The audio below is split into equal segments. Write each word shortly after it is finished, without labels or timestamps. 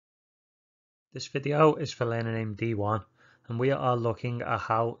This video is for learner name D1 and we are looking at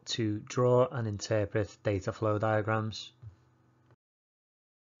how to draw and interpret data flow diagrams.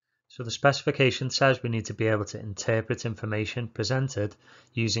 So the specification says we need to be able to interpret information presented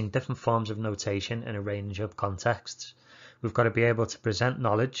using different forms of notation in a range of contexts. We've got to be able to present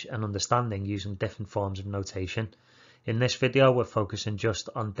knowledge and understanding using different forms of notation. In this video we're focusing just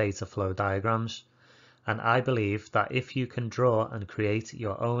on data flow diagrams. And I believe that if you can draw and create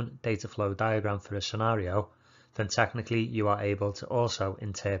your own data flow diagram for a scenario, then technically you are able to also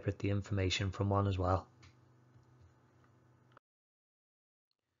interpret the information from one as well.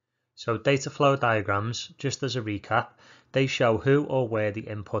 So data flow diagrams, just as a recap, they show who or where the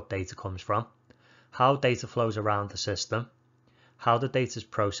input data comes from, how data flows around the system, how the data is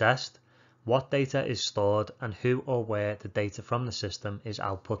processed, what data is stored, and who or where the data from the system is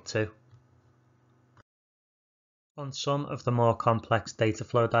output to. On some of the more complex data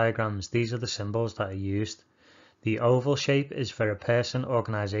flow diagrams, these are the symbols that are used. The oval shape is for a person,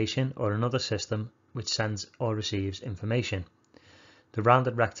 organization, or another system which sends or receives information. The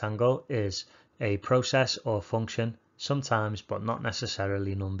rounded rectangle is a process or function, sometimes but not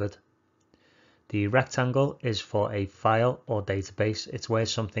necessarily numbered. The rectangle is for a file or database, it's where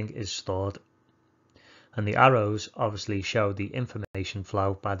something is stored. And the arrows obviously show the information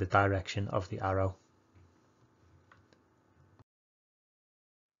flow by the direction of the arrow.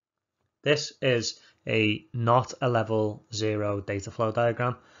 This is not a level 0 data flow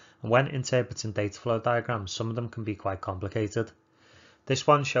diagram, and when interpreting data flow diagrams, some of them can be quite complicated. This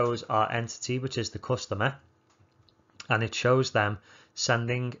one shows our entity, which is the customer, and it shows them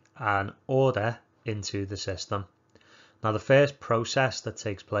sending an order into the system. Now the first process that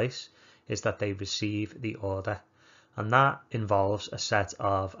takes place is that they receive the order, and that involves a set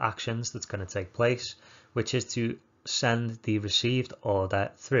of actions that's going to take place, which is to send the received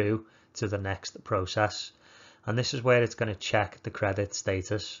order through to the next process, and this is where it's going to check the credit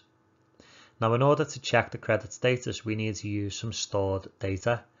status. Now in order to check the credit status, we need to use some stored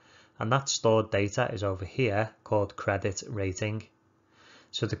data, and that stored data is over here called credit rating.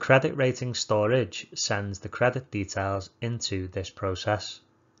 So the credit rating storage sends the credit details into this process.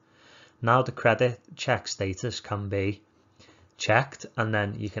 Now the credit check status can be checked, and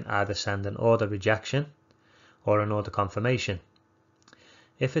then you can either send an order rejection or an order confirmation.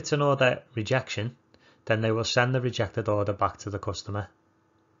 If it's an order rejection, then they will send the rejected order back to the customer.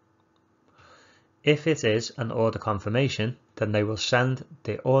 If it is an order confirmation, then they will send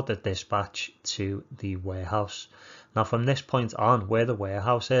the order dispatch to the warehouse. Now from this point on, where the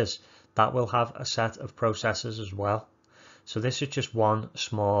warehouse is, that will have a set of processes as well. So this is just one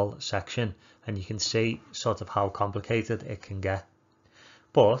small section, and you can see sort of how complicated it can get.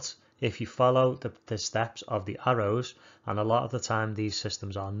 But if you follow the steps of the arrows, and a lot of the time these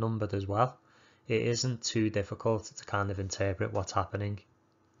systems are numbered as well, it isn't too difficult to kind of interpret what's happening.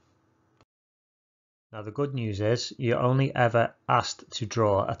 Now the good news is you're only ever asked to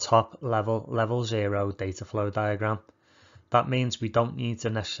draw a top level 0 data flow diagram. That means we don't need to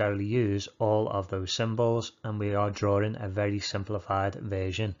necessarily use all of those symbols, and we are drawing a very simplified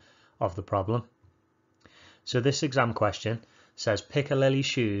version of the problem. So this exam question says Piccadilly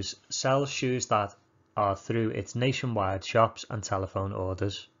Shoes sells shoes that are through its nationwide shops and telephone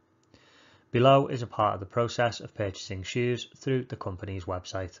orders. Below is a part of the process of purchasing shoes through the company's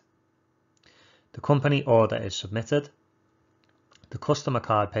website. The company order is submitted. The customer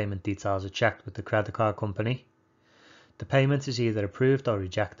card payment details are checked with the credit card company. The payment is either approved or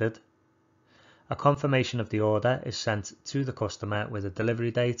rejected. A confirmation of the order is sent to the customer with a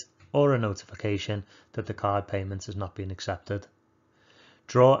delivery date or a notification that the card payment has not been accepted.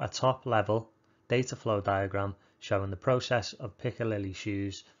 Draw a top level data flow diagram showing the process of Piccadilly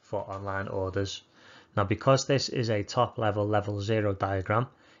Shoes for online orders. Now because this is a top level 0 diagram,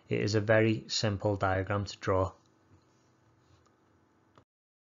 it is a very simple diagram to draw.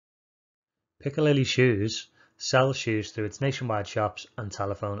 Piccadilly Shoes sells shoes through its nationwide shops and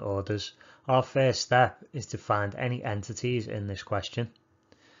telephone orders. Our first step is to find any entities in this question.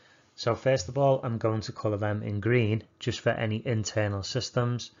 So first of all, I'm going to colour them in green just for any internal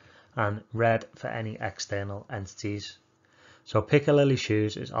systems and red for any external entities. So Piccadilly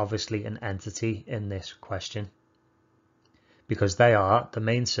Shoes is obviously an entity in this question, because they are the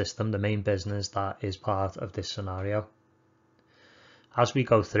main system, the main business that is part of this scenario. As we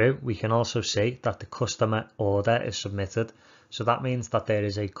go through, we can also see that the customer order is submitted, so that means that there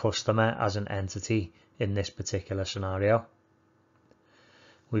is a customer as an entity in this particular scenario.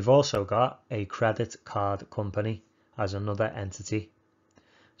 We've also got a credit card company as another entity.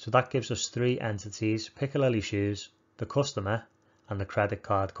 So that gives us three entities: Piccadilly Shoes, the customer, and the credit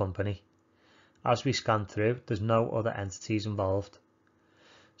card company. As we scan through, there's no other entities involved.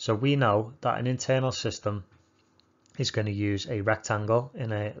 So we know that an internal system is going to use a rectangle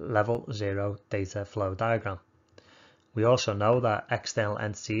in a level 0 data flow diagram. We also know that external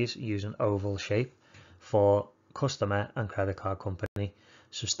entities use an oval shape for customer and credit card company.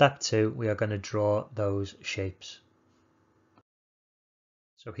 So step 2, we are going to draw those shapes.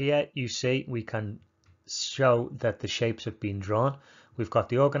 So here you see we can show that the shapes have been drawn. We've got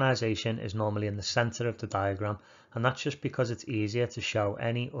the organization is normally in the center of the diagram, and that's just because it's easier to show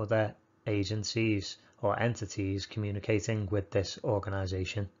any other agencies or entities communicating with this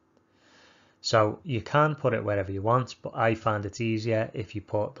organization. So you can put it wherever you want, but I find it's easier if you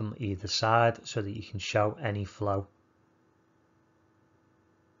put them either side so that you can show any flow.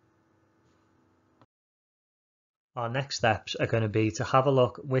 Our next steps are going to be to have a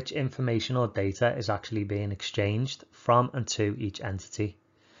look which information or data is actually being exchanged from and to each entity.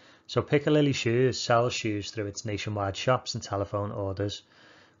 So Piccadilly Shoes sells shoes through its nationwide shops and telephone orders.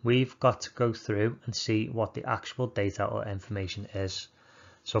 We've got to go through and see what the actual data or information is.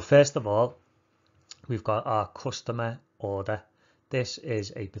 So first of all, we've got our customer order. This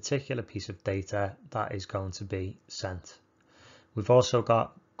is a particular piece of data that is going to be sent. We've also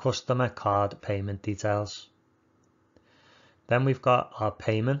got customer card payment details. Then we've got our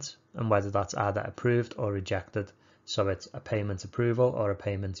payment and whether that's either approved or rejected. So it's a payment approval or a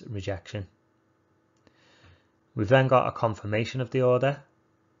payment rejection. We've then got a confirmation of the order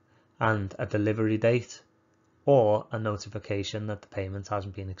and a delivery date or a notification that the payment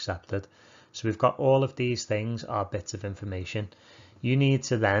hasn't been accepted. So we've got all of these things are bits of information. You need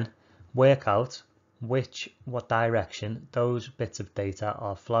to then work out what direction those bits of data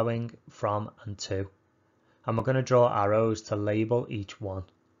are flowing from and to. And we're going to draw arrows to label each one.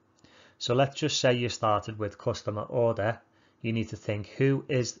 So let's just say you started with customer order. You need to think who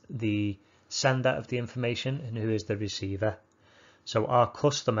is the sender of the information and who is the receiver. So our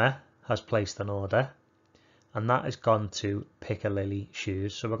customer has placed an order and that has gone to Piccadilly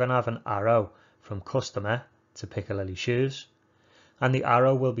Shoes. So we're going to have an arrow from customer to Piccadilly Shoes and the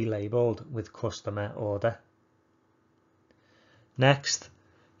arrow will be labeled with customer order. Next,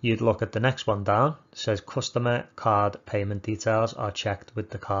 you'd look at the next one down. It says customer card payment details are checked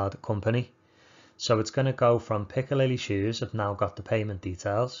with the card company. So it's going to go from Piccadilly Shoes have now got the payment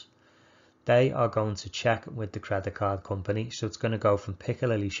details. They are going to check with the credit card company. So it's going to go from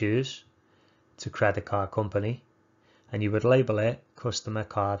Piccadilly Shoes to credit card company. And you would label it customer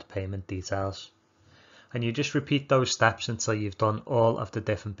card payment details. And you just repeat those steps until you've done all of the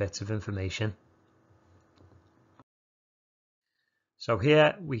different bits of information. So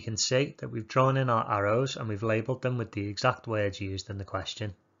here we can see that we've drawn in our arrows and we've labelled them with the exact words used in the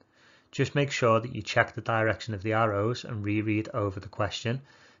question. Just make sure that you check the direction of the arrows and reread over the question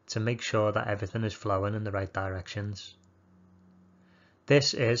to make sure that everything is flowing in the right directions.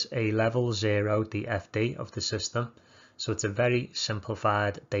 This is a level 0 DFD of the system, so it's a very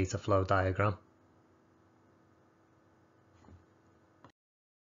simplified data flow diagram.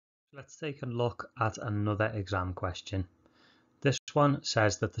 Let's take a look at another exam question. This one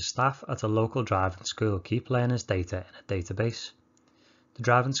says that the staff at a local driving school keep learners' data in a database. The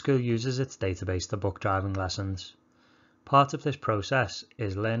driving school uses its database to book driving lessons. Part of this process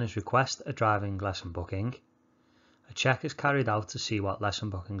is learners request a driving lesson booking. A check is carried out to see what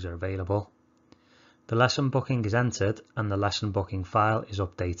lesson bookings are available. The lesson booking is entered and the lesson booking file is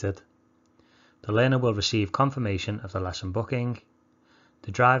updated. The learner will receive confirmation of the lesson booking.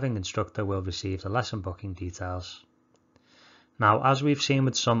 The driving instructor will receive the lesson booking details. Now, as we've seen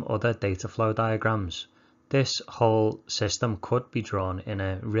with some other data flow diagrams, this whole system could be drawn in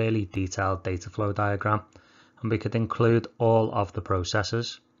a really detailed data flow diagram, and we could include all of the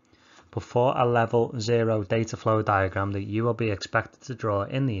processes. But for a level 0 data flow diagram that you will be expected to draw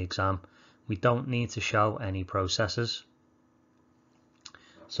in the exam, we don't need to show any processes.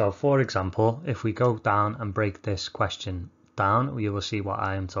 So for example, if we go down and break this question down, you will see what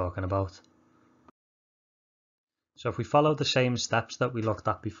I am talking about. So if we follow the same steps that we looked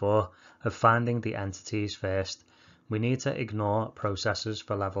at before of finding the entities first, we need to ignore processes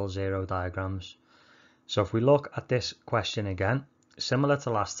for level 0 diagrams. So if we look at this question again, similar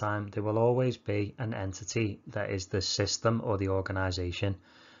to last time, there will always be an entity that is the system or the organization.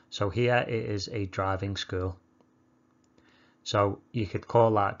 So here it is a driving school. So you could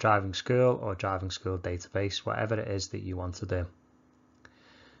call that driving school or driving school database, whatever it is that you want to do.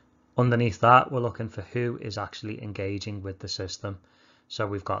 Underneath that, we're looking for who is actually engaging with the system. So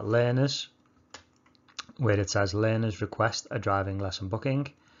we've got learners, where it says learners request a driving lesson booking,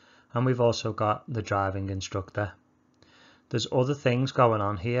 and we've also got the driving instructor. There's other things going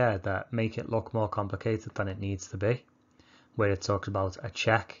on here that make it look more complicated than it needs to be, where it talks about a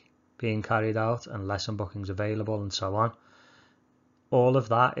check being carried out and lesson bookings available and so on. All of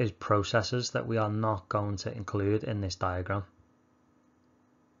that is processes that we are not going to include in this diagram.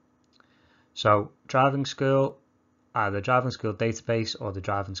 So driving school, either driving school database or the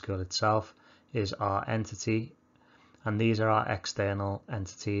driving school itself, is our entity, and these are our external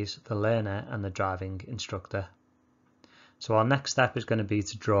entities, the learner and the driving instructor. So our next step is going to be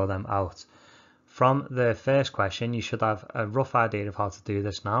to draw them out. From the first question, you should have a rough idea of how to do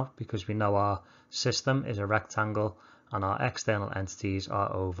this now, because we know our system is a rectangle and our external entities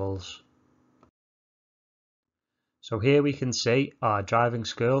are ovals. So here we can see our driving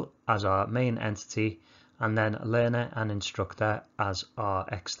school as our main entity, and then learner and instructor as our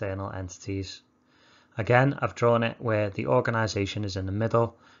external entities. Again, I've drawn it where the organization is in the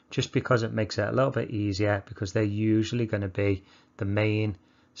middle, just because it makes it a little bit easier, because they're usually going to be the main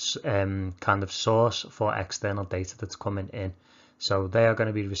kind of source for external data that's coming in. So they are going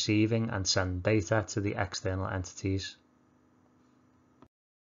to be receiving and sending data to the external entities.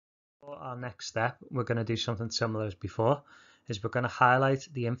 For our next step, we're going to do something similar as before, is we're going to highlight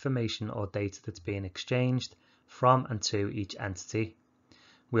the information or data that's being exchanged from and to each entity.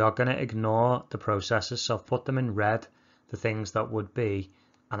 We are going to ignore the processes, so I've put them in red, the things that would be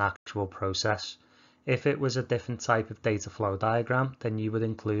an actual process. If it was a different type of data flow diagram, then you would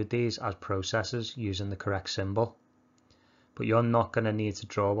include these as processes using the correct symbol. But you're not going to need to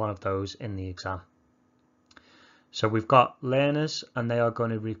draw one of those in the exam. So we've got learners, and they are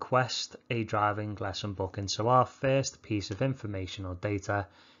going to request a driving lesson booking. So our first piece of information or data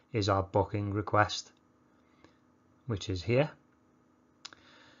is our booking request, which is here.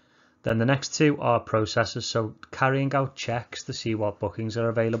 Then the next two are processes, so carrying out checks to see what bookings are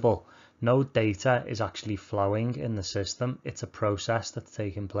available. No data is actually flowing in the system, it's a process that's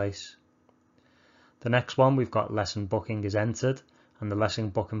taking place. The next one, we've got lesson booking is entered and the lesson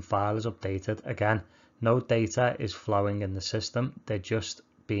booking file is updated. Again, no data is flowing in the system, they're just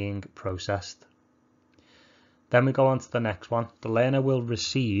being processed. Then we go on to the next one. The learner will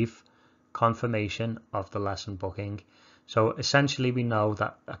receive confirmation of the lesson booking. So essentially we know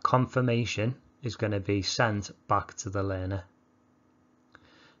that a confirmation is going to be sent back to the learner.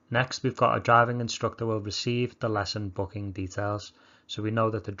 Next, we've got a driving instructor will receive the lesson booking details. So we know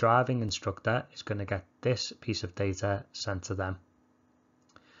that the driving instructor is going to get this piece of data sent to them.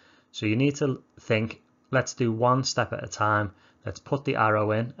 So you need to think, let's do one step at a time. Let's put the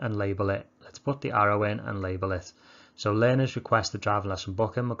arrow in and label it. Let's put the arrow in and label it. So learners request the driving lesson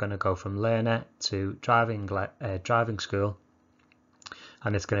booking. We're going to go from learner to driving school,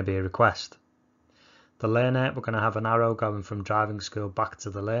 and it's going to be a request. The learner, we're going to have an arrow going from driving school back to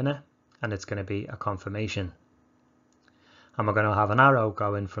the learner, and it's going to be a confirmation. And we're going to have an arrow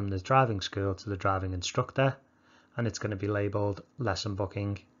going from the driving school to the driving instructor, and it's going to be labeled lesson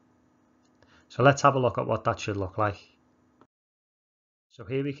booking. So let's have a look at what that should look like. So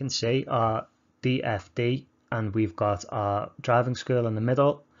here we can see our DFD, and we've got our driving school in the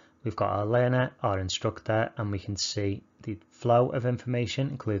middle, we've got our learner, our instructor, and we can see the flow of information,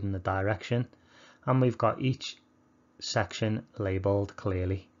 including the direction, and we've got each section labeled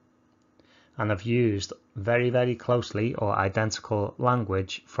clearly. And I've used very closely or identical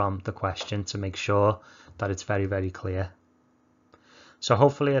language from the question to make sure that it's very clear. So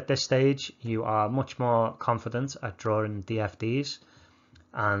hopefully at this stage you are much more confident at drawing DFDs,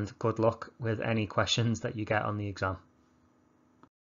 and good luck with any questions that you get on the exam.